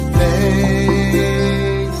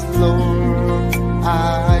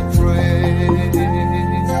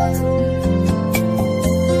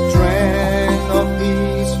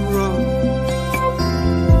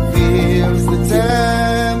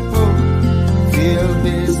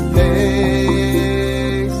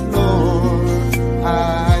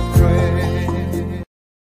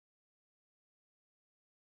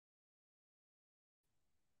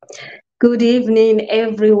Good evening,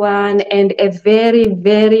 everyone, and a very,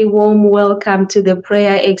 very warm welcome to the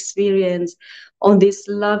prayer experience on this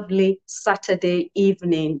lovely Saturday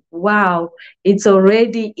evening. Wow, it's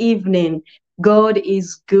already evening. God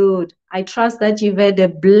is good. I trust that you've had a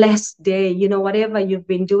blessed day, whatever you've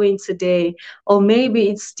been doing today, or maybe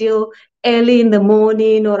it's still early in the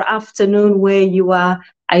morning or afternoon where you are.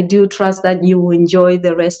 I do trust that you will enjoy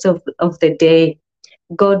the rest of the day.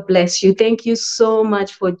 God bless you. Thank you so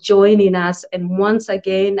much for joining us. And once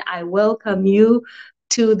again, I welcome you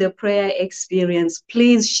to the prayer experience.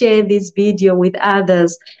 Please share this video with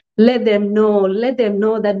others. Let them know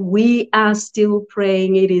that we are still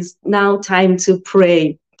praying. It is now time to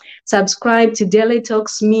pray. Subscribe to Daily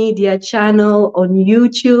Talks Media channel on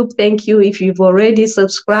YouTube. Thank you if you've already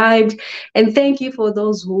subscribed. And thank you for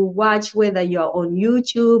those who watch, whether you're on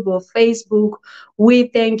YouTube or Facebook. We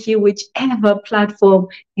thank you, whichever platform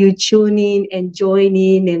you tune in and join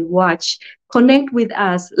in and watch. Connect with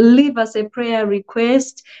us, leave us a prayer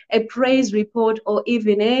request, a praise report, or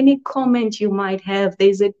even any comment you might have.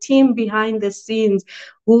 There's a team behind the scenes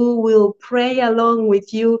who will pray along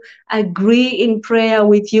with you, agree in prayer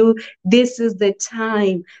with you. This is the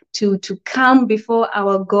time to come before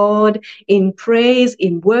our God in praise,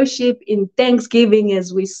 in worship, in thanksgiving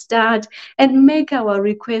as we start and make our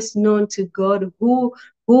request known to God who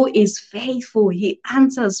is faithful. He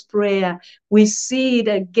answers prayer. We see it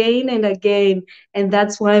again and again, and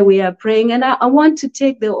that's why we are praying. And I want to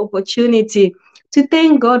take the opportunity to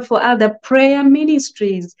thank God for other prayer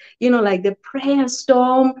ministries, like the Prayer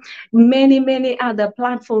Storm, many other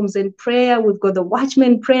platforms in prayer. We've got the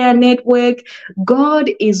Watchman Prayer Network. God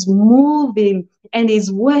is moving and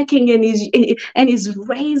is working and is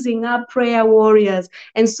raising up prayer warriors.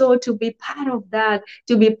 And so to be part of that,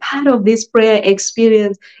 to be part of this prayer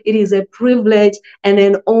experience, it is a privilege and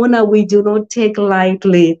an honor we do not take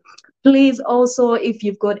lightly. Please also, if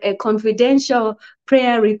you've got a confidential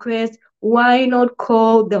prayer request, why not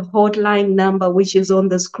call the hotline number, which is on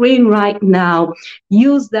the screen right now?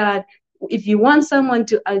 Use that if you want someone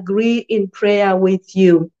to agree in prayer with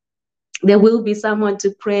you. There will be someone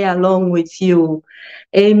to pray along with you.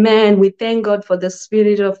 Amen. We thank God for the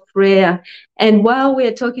spirit of prayer. And while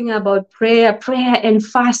we're talking about prayer and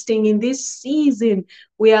fasting in this season,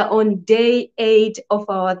 we are on day 8 of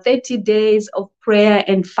our 30 days of prayer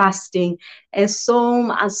and fasting, a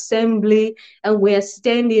psalm assembly, and we're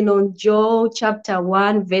standing on Joel chapter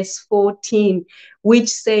 1, verse 14, which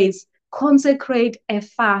says, consecrate a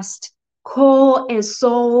fast, call a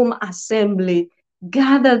psalm assembly,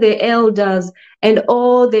 gather the elders and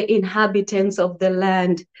all the inhabitants of the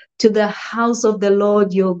land to the house of the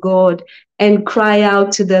Lord your God and cry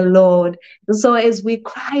out to the Lord. And so as we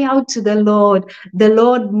cry out to the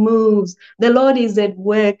Lord moves. The Lord is at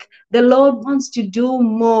work. The Lord wants to do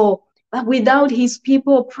more. But without his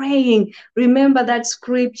people praying, remember that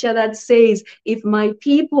scripture that says, if my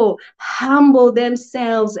people humble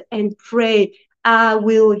themselves and pray, I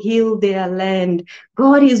will heal their land.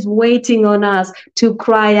 God is waiting on us to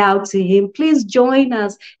cry out to him. Please join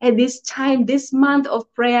us at this time, this month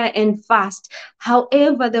of prayer and fast.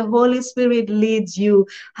 However the Holy Spirit leads you,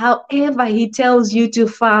 however he tells you to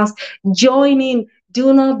fast, join in.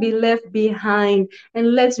 Do not be left behind.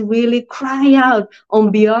 And let's really cry out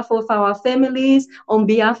on behalf of our families, on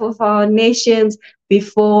behalf of our nations,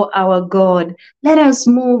 before our God. Let us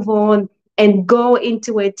move on and go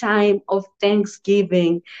into a time of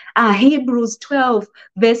thanksgiving. Hebrews 12,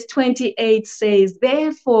 verse 28 says,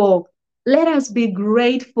 therefore, let us be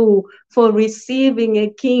grateful for receiving a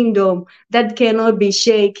kingdom that cannot be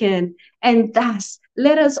shaken. And thus,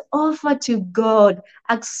 let us offer to God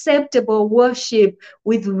acceptable worship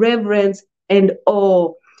with reverence and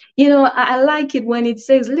awe. I like it when it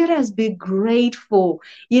says, let us be grateful.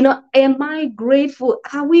 Am I grateful?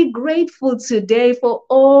 Are we grateful today for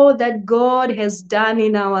all that God has done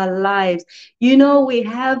in our lives? We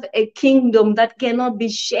have a kingdom that cannot be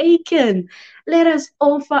shaken. Let us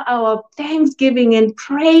offer our thanksgiving and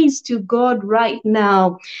praise to God right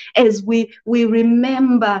now as we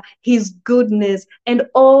remember his goodness and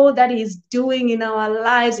all that he's doing in our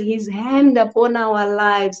lives, his hand upon our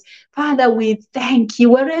lives. Father, we thank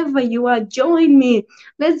you. Wherever you are, join me.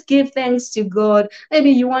 Let's give thanks to God.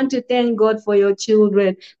 Maybe you want to thank God for your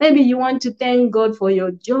children. Maybe you want to thank God for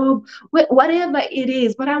your job, whatever it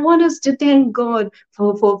is. But I want us to thank God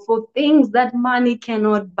for things that money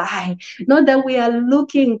cannot buy. Not that we are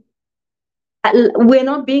looking We're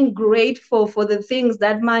not being grateful for the things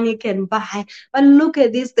that money can buy. But look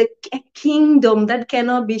at this, the kingdom that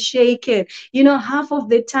cannot be shaken. You know, half of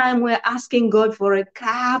the time we're asking God for a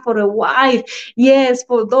car, for a wife. Yes,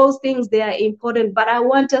 for those things, they are important. But I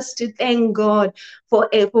want us to thank God for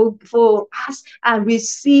us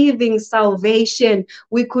receiving salvation.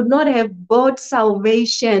 We could not have bought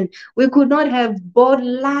salvation. We could not have bought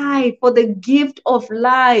life, for the gift of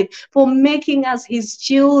life, for making us his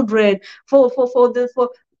children, for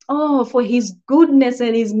his goodness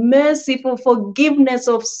and his mercy, for forgiveness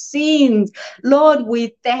of sins. Lord,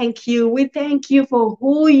 we thank you. We thank you for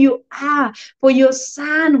who you are, for your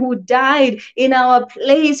son who died in our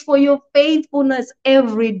place, for your faithfulness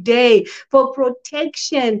every day, for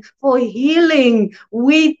protection, for healing.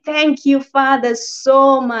 We thank you, Father,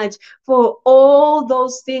 so much for all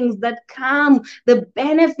those things that come, the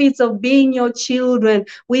benefits of being your children.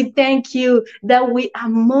 We thank you that we are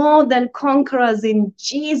more than conquerors in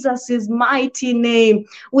Jesus' mighty name.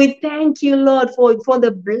 We thank you, Lord, for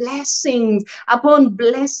the blessings upon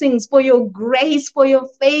blessings, for your grace, for your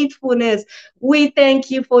faithfulness. We thank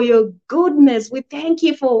you for your goodness. We thank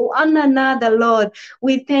you for one another, Lord.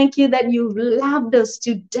 We thank you that you've loved us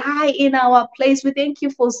to die in our place. We thank you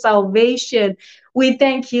for salvation. We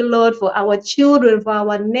thank you, Lord, for our children, for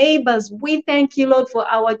our neighbors. We thank you, Lord, for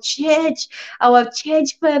our church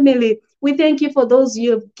family. We thank you for those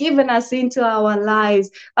you have given us into our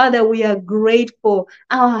lives. Father, we are grateful.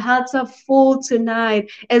 Our hearts are full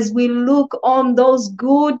tonight as we look on those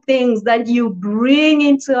good things that you bring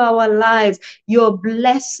into our lives, your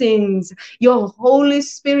blessings, your Holy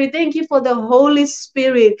Spirit. Thank you for the Holy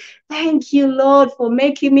Spirit. Thank you, Lord, for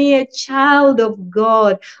making me a child of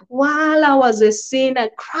God. While I was a sinner,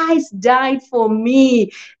 Christ died for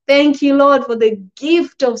me. Thank you, Lord, for the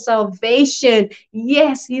gift of salvation.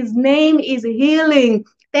 Yes, his name is healing.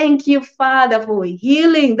 Thank you, Father, for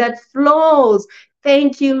healing that flows.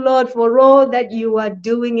 Thank you, Lord, for all that you are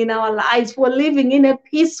doing in our lives, for living in a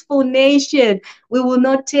peaceful nation. We will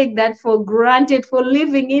not take that for granted, for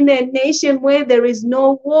living in a nation where there is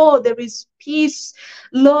no war, there is peace.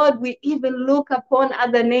 Lord, we even look upon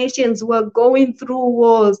other nations who are going through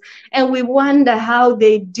wars and we wonder how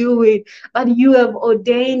they do it. But you have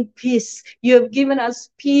ordained peace. You have given us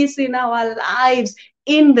peace in our lives,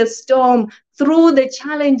 in the storm, through the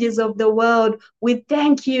challenges of the world. We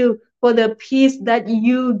thank you for the peace that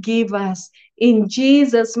you give us. In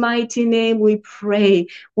Jesus' mighty name, we pray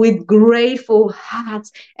with grateful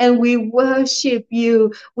hearts and we worship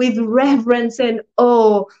you with reverence and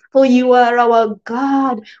awe. For you are our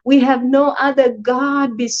God. We have no other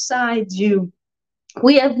God beside you.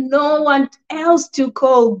 We have no one else to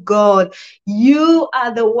call God. You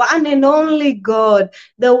are the one and only God,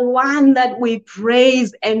 the one that we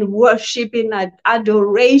praise and worship in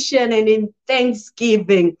adoration and in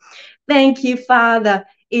thanksgiving. Thank you, Father.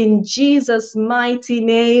 In Jesus' mighty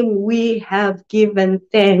name, we have given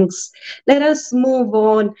thanks. Let us move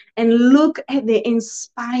on and look at the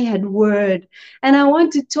inspired word. And I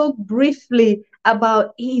want to talk briefly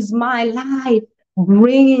about Is My Life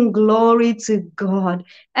bringing glory to God?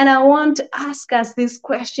 And I want to ask us this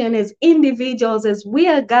question as individuals, as we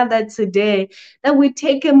are gathered today, that we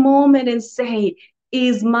take a moment and say,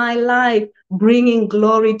 Is my life bringing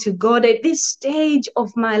glory to God at this stage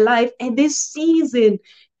of my life, at this season,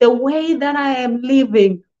 the way that I am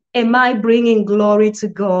living? Am I bringing glory to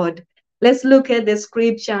God? Let's look at the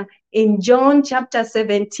scripture in John chapter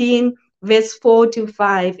 17, verse 4 to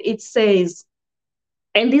 5. It says,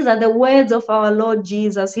 and these are the words of our Lord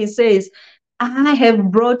Jesus. He says, I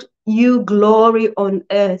have brought you glory on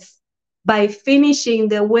earth by finishing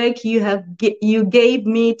the work you gave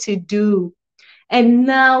me to do. And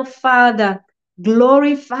now, Father,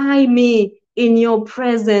 glorify me in your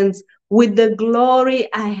presence with the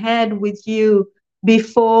glory I had with you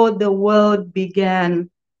before the world began.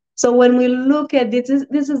 So when we look at this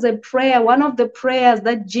is a prayer, one of the prayers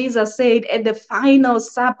that Jesus said at the final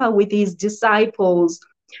supper with his disciples.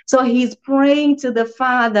 So he's praying to the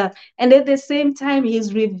Father, and at the same time,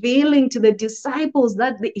 he's revealing to the disciples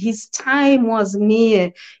that his time was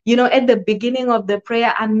near. You know, at the beginning of the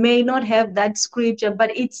prayer, I may not have that scripture,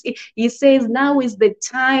 but he says now is the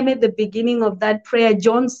time at the beginning of that prayer,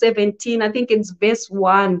 John 17, I think it's verse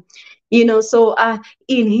 1. You know, so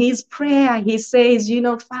in his prayer, he says, you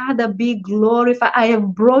know, Father, be glorified. I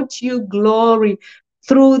have brought you glory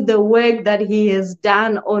through the work that he has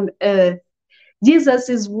done on earth.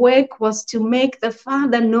 Jesus' work was to make the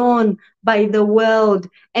Father known by the world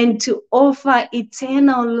and to offer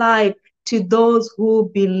eternal life to those who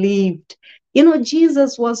believed. You know,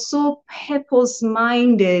 Jesus was so purpose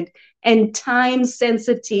minded. and time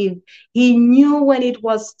sensitive. He knew when it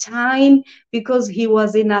was time because he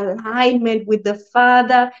was in alignment with the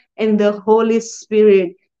Father and the Holy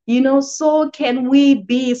Spirit. So can we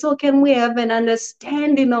be, so can we have an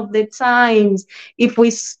understanding of the times if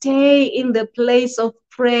we stay in the place of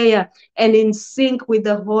prayer and in sync with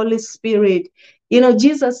the Holy Spirit.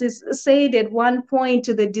 Jesus is said at one point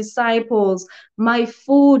to the disciples, my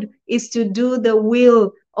food is to do the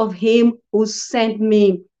will of him who sent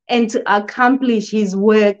me and to accomplish his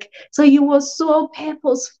work. So he was so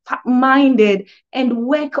purpose minded and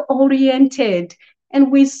work oriented. And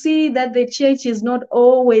we see that the church is not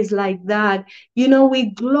always like that. We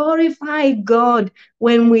glorify God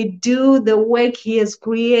when we do the work he has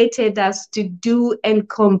created us to do and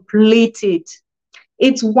complete it.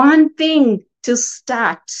 It's one thing to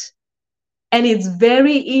start, and it's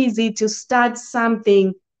very easy to start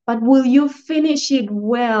something, but will you finish it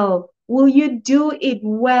well? Will you do it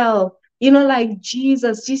well? Like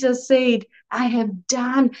Jesus said, I have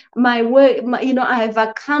done my work, I have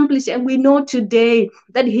accomplished, and we know today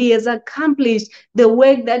that he has accomplished the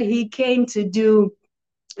work that he came to do.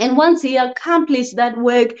 And once he accomplished that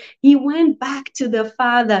work, he went back to the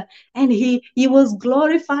Father, and he was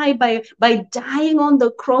glorified by dying on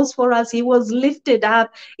the cross for us. He was lifted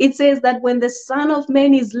up. It says that when the Son of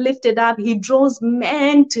Man is lifted up, he draws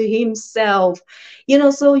men to himself.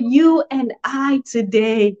 So you and I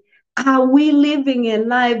today, are we living a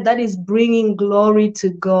life that is bringing glory to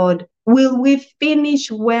God? Will we finish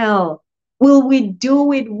well? Will we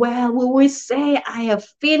do it well? Will we say, I have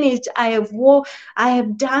finished, I have walked, I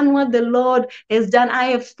have done what the Lord has done. I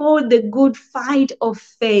have fought the good fight of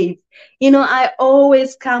faith. I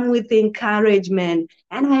always come with encouragement,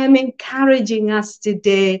 and I am encouraging us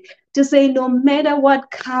today to say, no matter what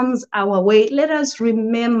comes our way, let us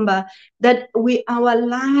remember that our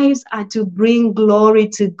lives are to bring glory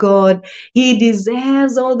to God. He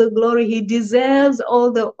deserves all the glory. He deserves all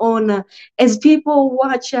the honor. As people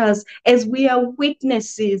watch us, as we are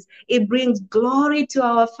witnesses, it brings glory to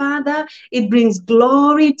our Father. It brings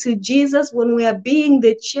glory to Jesus when we are being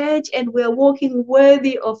the church and we are walking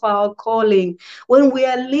worthy of our calling, when we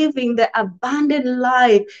are living the abundant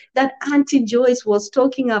life that Auntie Joyce was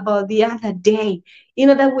talking about the other day.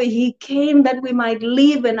 That way he came that we might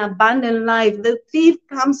live an abundant life. The thief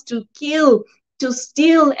comes to kill, to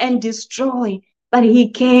steal, and destroy. But he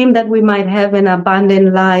came that we might have an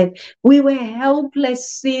abundant life. We were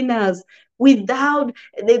helpless sinners.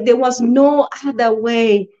 There was no other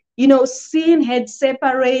way. Sin had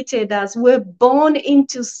separated us. We're born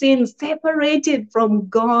into sin, separated from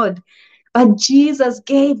God. But Jesus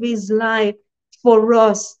gave his life for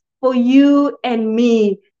us, for you and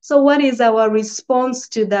me. So what is our response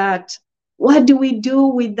to that? What do we do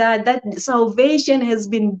with that? That salvation has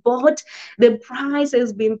been bought. The price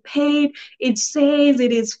has been paid. It says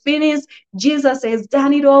it is finished. Jesus has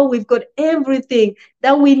done it all. We've got everything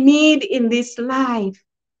that we need in this life.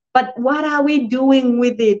 But what are we doing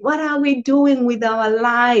with it? What are we doing with our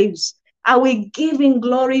lives? Are we giving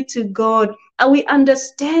glory to God? Are we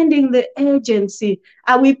understanding the urgency?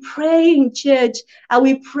 Are we praying, church? Are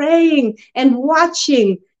we praying and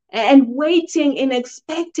watching and waiting and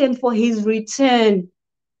expecting for his return?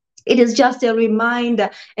 It is just a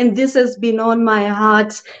reminder, and this has been on my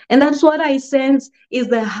heart. And that's what I sense is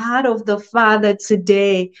the heart of the Father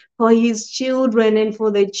today for his children and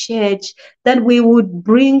for the church, that we would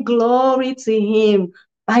bring glory to him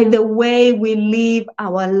by the way we live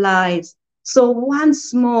our lives. So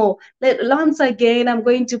once again, I'm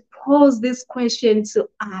going to pose this question to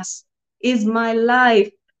us. Is my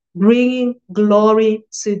life bringing glory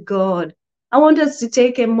to God? I want us to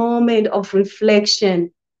take a moment of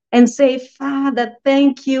reflection and say, Father,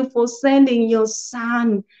 thank you for sending your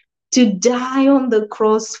son to die on the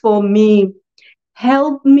cross for me.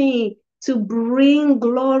 Help me to bring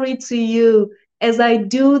glory to you as I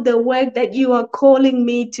do the work that you are calling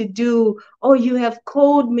me to do, or you have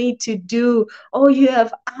called me to do, or you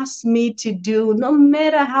have asked me to do, no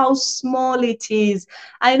matter how small it is.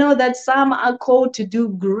 I know that some are called to do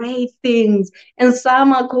great things, and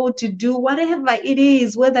some are called to do whatever it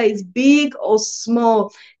is, whether it's big or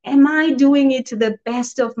small. Am I doing it to the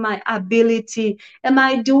best of my ability? Am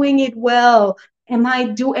I doing it well? Am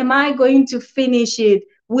I going to finish it?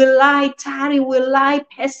 Will I tarry? Will I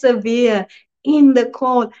persevere in the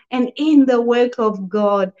call and in the work of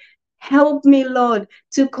God? Help me, Lord,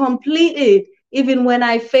 to complete it, even when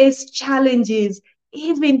I face challenges,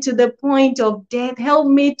 even to the point of death. Help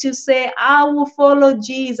me to say, I will follow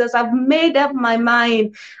Jesus. I've made up my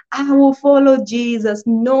mind. I will follow Jesus.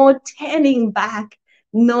 No turning back.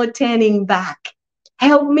 No turning back.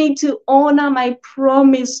 Help me to honor my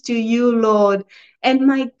promise to you, Lord, and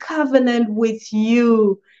my covenant with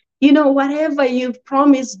you. You know, whatever you've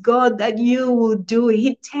promised God that you will do,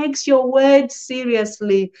 He takes your word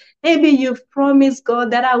seriously. Maybe you've promised God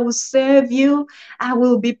that I will serve you, I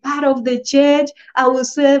will be part of the church, I will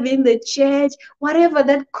serve in the church. Whatever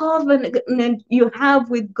that covenant you have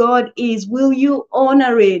with God is, will you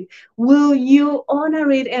honor it? Will you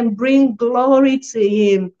honor it and bring glory to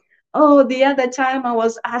Him? Oh, the other time I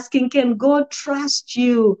was asking, can God trust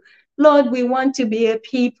you? Lord, we want to be a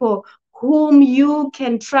people whom you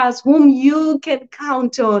can trust, whom you can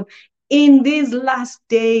count on in these last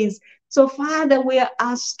days. So, Father, we are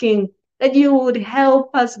asking that you would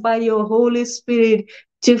help us by your Holy Spirit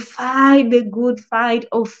to fight the good fight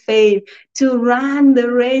of faith, to run the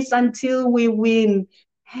race until we win.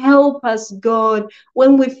 Help us, God,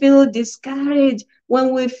 when we feel discouraged,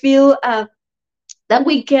 when we feel that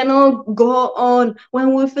we cannot go on,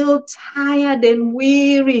 when we feel tired and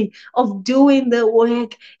weary of doing the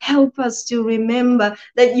work. Help us to remember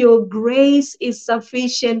that your grace is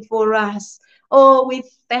sufficient for us. Oh, we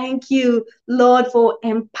thank you, Lord, for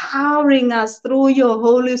empowering us through your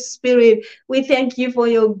Holy Spirit. We thank you for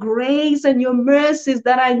your grace and your mercies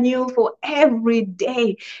that are new for every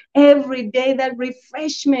day. Every day that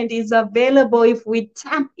refreshment is available if we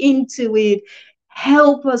tap into it.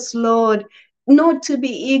 Help us, Lord, not to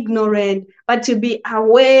be ignorant, but to be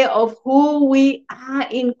aware of who we are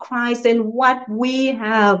in Christ and what we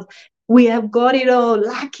have. We have got it all,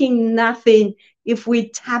 lacking nothing if we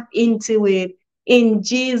tap into it. In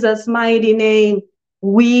Jesus' mighty name,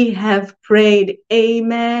 we have prayed.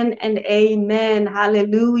 Amen and amen.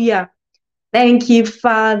 Hallelujah. Thank you,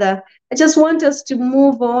 Father. I just want us to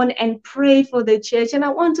move on and pray for the church. And I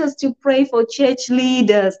want us to pray for church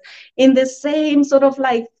leaders in the same sort of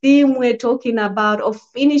like theme we're talking about of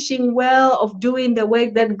finishing well, of doing the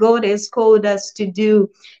work that God has called us to do.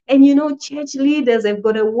 And you know, church leaders have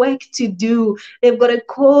got a work to do. They've got a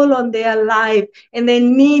call on their life and they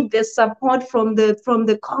need the support from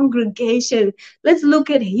the congregation. Let's look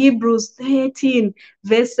at Hebrews 13,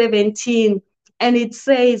 verse 17. And it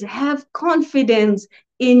says, have confidence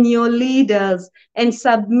in your leaders and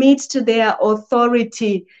submit to their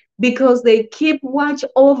authority because they keep watch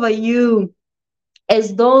over you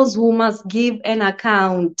as those who must give an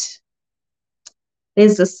account.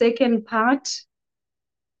 There's the second part.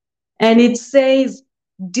 And it says,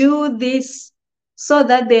 do this so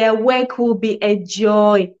that their work will be a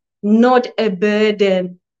joy, not a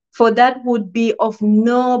burden, for that would be of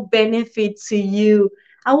no benefit to you.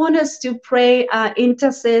 I want us to pray, our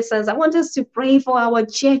intercessors. I want us to pray for our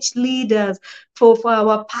church leaders, for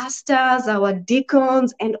our pastors, our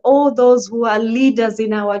deacons, and all those who are leaders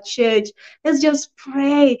in our church. Let's just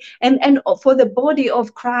pray. And for the body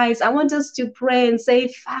of Christ, I want us to pray and say,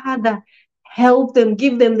 Father, help them,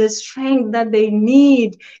 give them the strength that they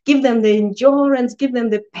need, give them the endurance, give them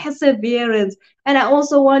the perseverance. And I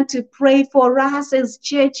also want to pray for us as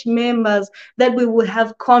church members that we will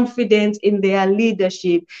have confidence in their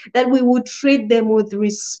leadership, that we would treat them with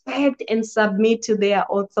respect and submit to their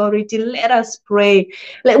authority. Let us pray.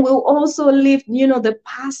 We'll also lift, the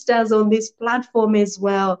pastors on this platform as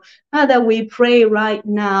well. Father, we pray right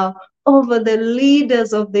now over the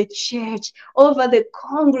leaders of the church, over the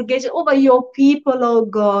congregation, over your people, oh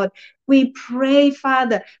God. We pray,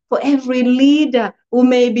 Father, for every leader who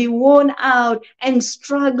may be worn out and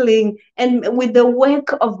struggling and with the work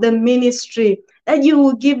of the ministry, that you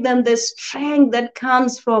will give them the strength that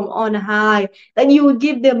comes from on high, that you will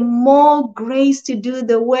give them more grace to do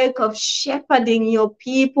the work of shepherding your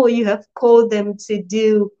people you have called them to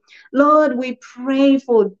do. Lord, we pray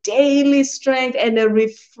for daily strength and a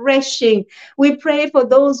refreshing. We pray for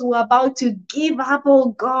those who are about to give up, oh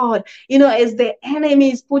God, as the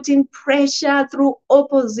enemy is putting pressure through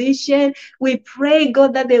opposition. We pray,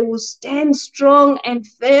 God, that they will stand strong and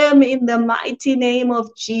firm in the mighty name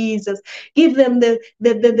of Jesus. Give them the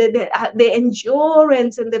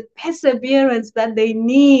endurance and the perseverance that they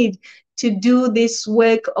need to do this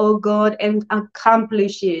work, oh God, and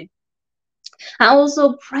accomplish it. I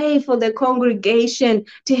also pray for the congregation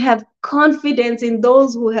to have confidence in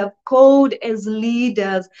those who have called as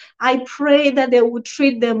leaders. I pray that they will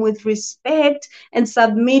treat them with respect and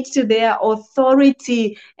submit to their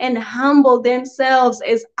authority and humble themselves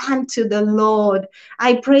as unto the Lord.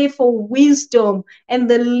 I pray for wisdom and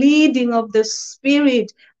the leading of the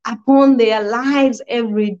Spirit upon their lives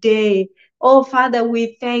every day. Oh, Father,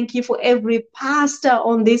 we thank you for every pastor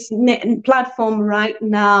on this platform right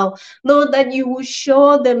now. Lord, that you will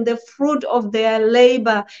show them the fruit of their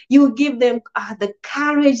labor. You will give them the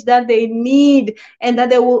courage that they need, and that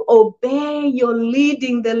they will obey your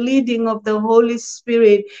leading, the leading of the Holy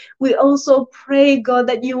Spirit. We also pray, God,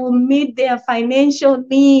 that you will meet their financial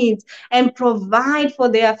needs and provide for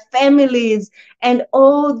their families and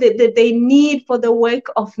all that they need for the work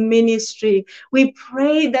of ministry. We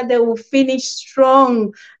pray that they will finish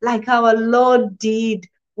strong like our Lord did.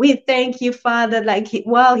 We thank you, Father, like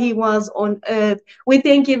while he was on earth. We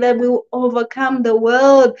thank you that we will overcome the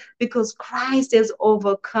world because Christ has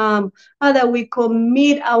overcome. Father, we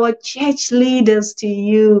commit our church leaders to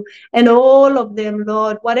you and all of them,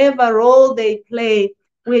 Lord, whatever role they play.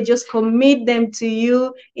 We just commit them to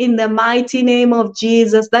you in the mighty name of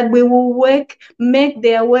Jesus, that we will make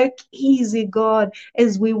their work easy, God,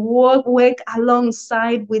 as we work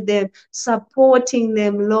alongside with them, supporting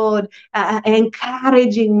them, Lord,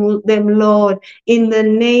 encouraging them, Lord. In the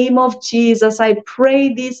name of Jesus, I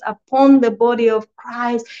pray this upon the body of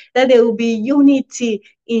Christ, that there will be unity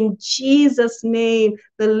in Jesus' name.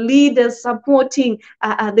 The leaders supporting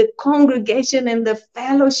the congregation and the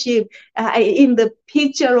fellowship in the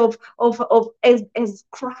picture of as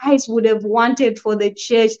Christ would have wanted for the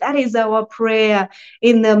church. That is our prayer.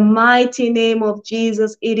 In the mighty name of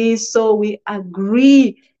Jesus, it is so. We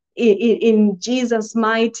agree. In Jesus'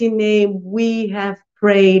 mighty name, we have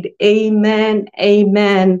prayed. Amen.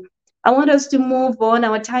 Amen. I want us to move on.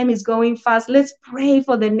 Our time is going fast. Let's pray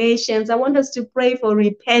for the nations. I want us to pray for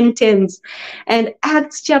repentance. And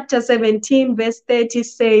Acts chapter 17, verse 30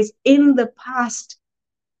 says, in the past,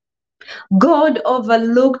 God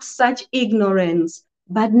overlooked such ignorance,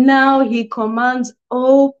 but now he commands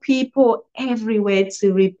all people everywhere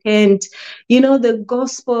to repent. You know, the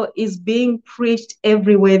gospel is being preached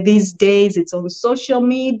everywhere these days. It's on social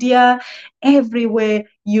media, everywhere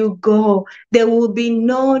you go. There will be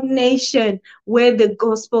no nation where the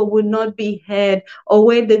gospel will not be heard or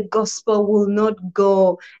where the gospel will not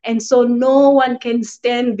go. And so no one can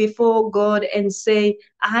stand before God and say,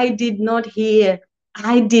 I did not hear.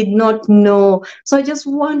 I did not know. So I just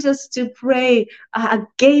want us to pray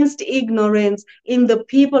against ignorance in the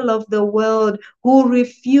people of the world who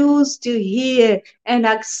refuse to hear and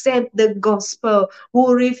accept the gospel,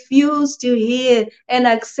 who refuse to hear and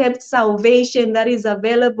accept salvation that is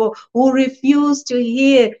available, who refuse to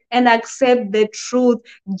hear and accept the truth.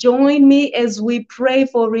 Join me as we pray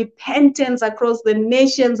for repentance across the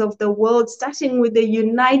nations of the world, starting with the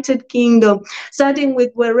United Kingdom, starting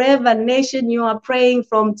with wherever nation you are praying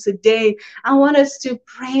from today. I want us to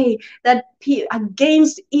pray that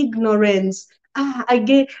against ignorance,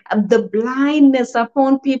 again, the blindness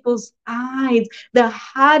upon people's eyes, the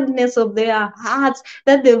hardness of their hearts,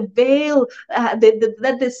 that the veil, that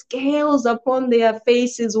the scales upon their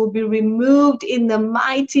faces will be removed in the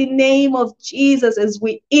mighty name of Jesus as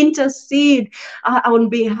we intercede on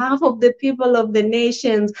behalf of the people of the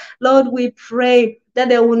nations. Lord, we pray that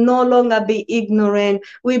they will no longer be ignorant.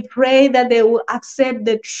 We pray that they will accept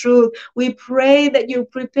the truth. We pray that you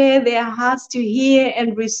prepare their hearts to hear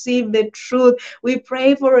and receive the truth. We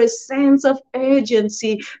pray for a sense of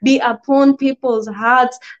urgency be upon people's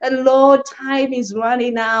hearts. And Lord, time is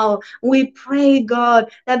running out. We pray, God,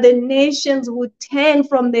 that the nations would turn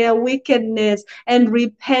from their wickedness and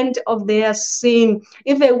repent of their sin.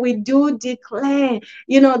 If we do declare,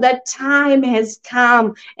 that time has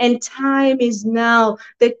come and time is now.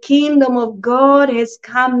 The kingdom of God has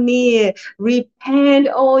come near. Repent,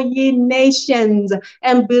 all ye nations,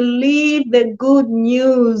 and believe the good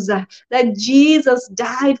news that Jesus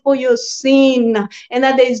died for your sin and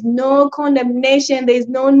that there is no condemnation, there is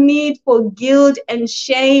no need for guilt and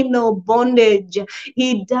shame, no bondage.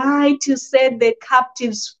 He died to set the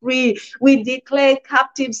captives free. We declare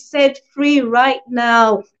captives set free right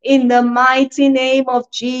now in the mighty name of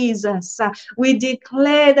Jesus. We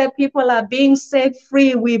declare that people are being set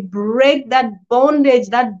free. We break that bondage,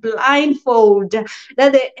 that blindfold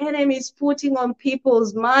that the enemy is putting on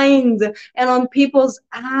people's minds and on people's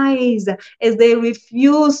eyes as they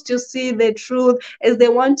refuse to see the truth, as they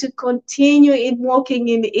want to continue in walking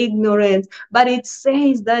in ignorance. But it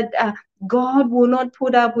says that God will not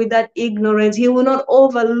put up with that ignorance. He will not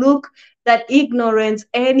overlook that ignorance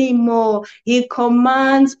anymore. He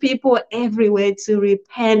commands people everywhere to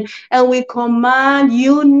repent. And we command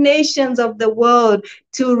you nations of the world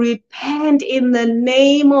to repent in the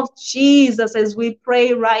name of Jesus as we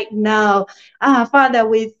pray right now. Father,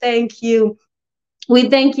 we thank you. We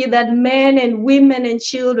thank you that men and women and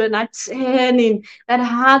children are turning, that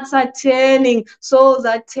hearts are turning, souls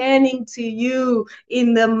are turning to you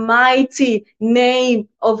in the mighty name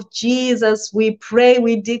of Jesus. We pray,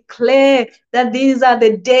 we declare that these are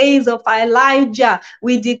the days of Elijah.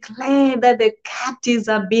 We declare that the captives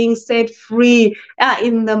are being set free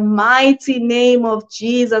in the mighty name of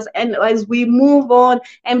Jesus. And as we move on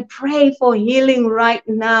and pray for healing right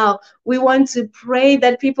now, we want to pray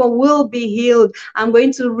that people will be healed. I'm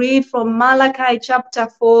going to read from Malachi chapter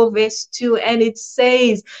 4, verse 2, and it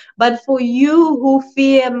says, "But for you who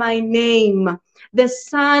fear my name, the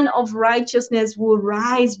Son of Righteousness will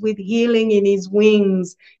rise with healing in his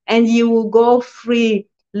wings, and you will go free,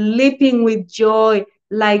 leaping with joy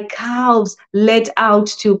like calves led out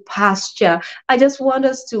to pasture." I just want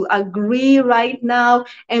us to agree right now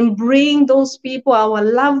and bring those people, our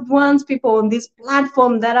loved ones, people on this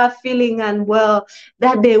platform that are feeling unwell,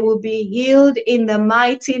 that they will be healed in the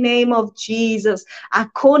mighty name of Jesus.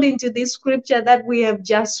 According to this scripture that we have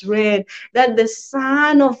just read, that the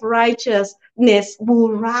Son of Righteousness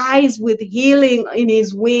will rise with healing in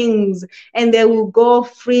his wings, and they will go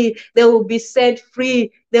free. They will be set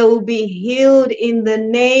free. They will be healed in the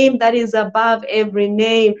name that is above every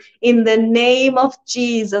name. In the name of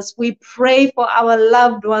Jesus, we pray for our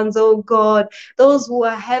loved ones, oh God, those who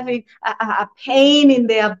are having a pain in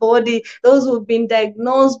their body, those who have been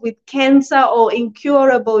diagnosed with cancer or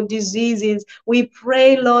incurable diseases. We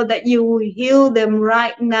pray, Lord, that you will heal them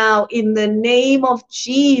right now in the name of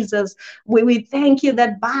Jesus. We thank you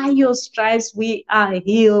that by your stripes we are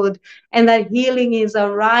healed, and that healing is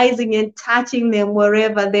arising and touching them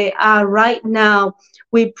wherever they are right now.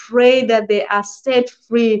 We pray that they are set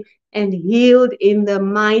free and healed in the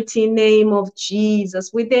mighty name of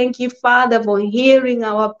Jesus. We thank you, Father, for hearing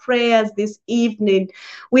our prayers this evening.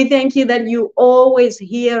 We thank you that you always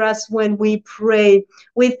hear us when we pray.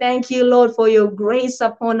 We thank you, Lord, for your grace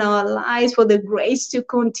upon our lives, for the grace to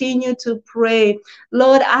continue to pray.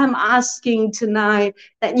 Lord, I'm asking tonight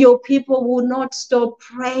that your people will not stop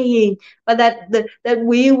praying, but that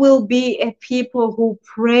we will be a people who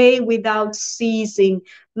pray without ceasing.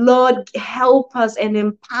 Lord, help us and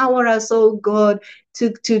empower us, oh God,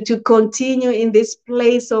 to continue in this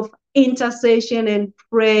place of intercession and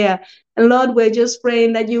prayer. And Lord, we're just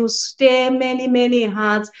praying that you stir many, many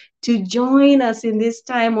hearts to join us in this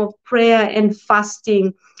time of prayer and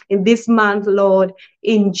fasting in this month, Lord.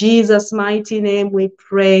 In Jesus' mighty name we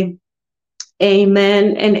pray.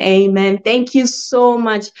 Amen and amen. Thank you so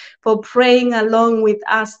much for praying along with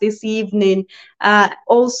us this evening.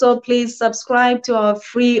 Also, please subscribe to our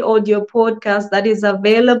free audio podcast that is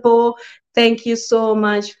available. Thank you so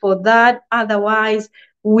much for that. Otherwise,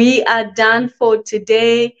 we are done for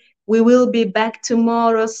today. We will be back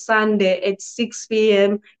tomorrow, Sunday at 6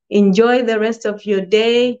 p.m. Enjoy the rest of your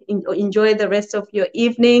day. Enjoy the rest of your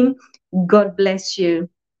evening. God bless you.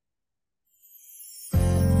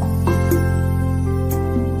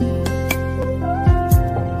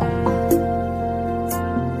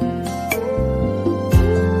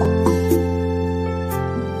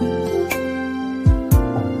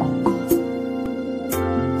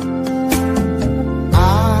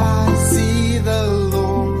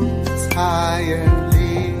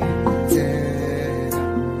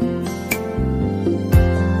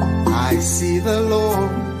 The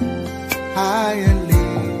Lord high and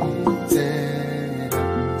lifted up,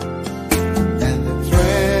 and the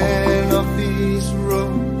train of his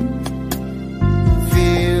robe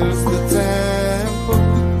fills the temple.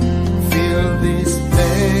 Fill this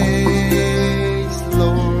place,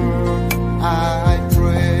 Lord, I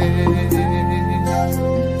pray.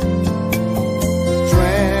 The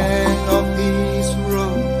train of his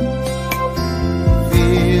robe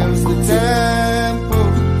fills the temple.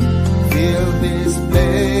 This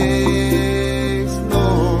place,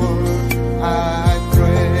 Lord, I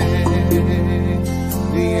pray.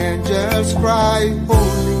 The angels cry,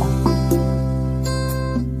 holy,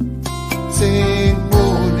 sing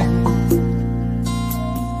holy.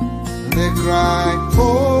 They cry,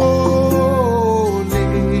 holy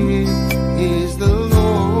is the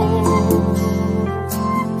Lord.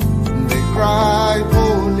 They cry,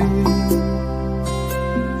 holy.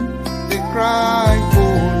 They cry,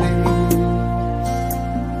 holy.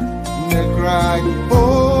 Cry,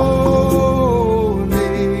 holy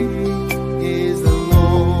is the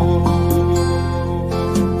Lord.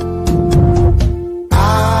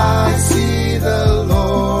 I see the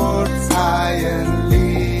Lord high and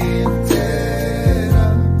lifted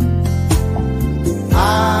up.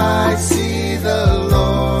 I see the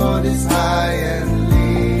Lord is high and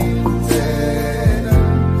lifted up,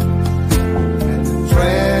 and the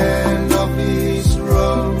train of his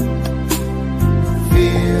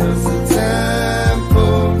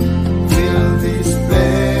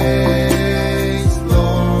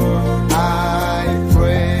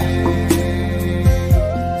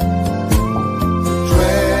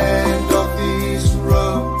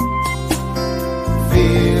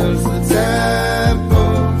tell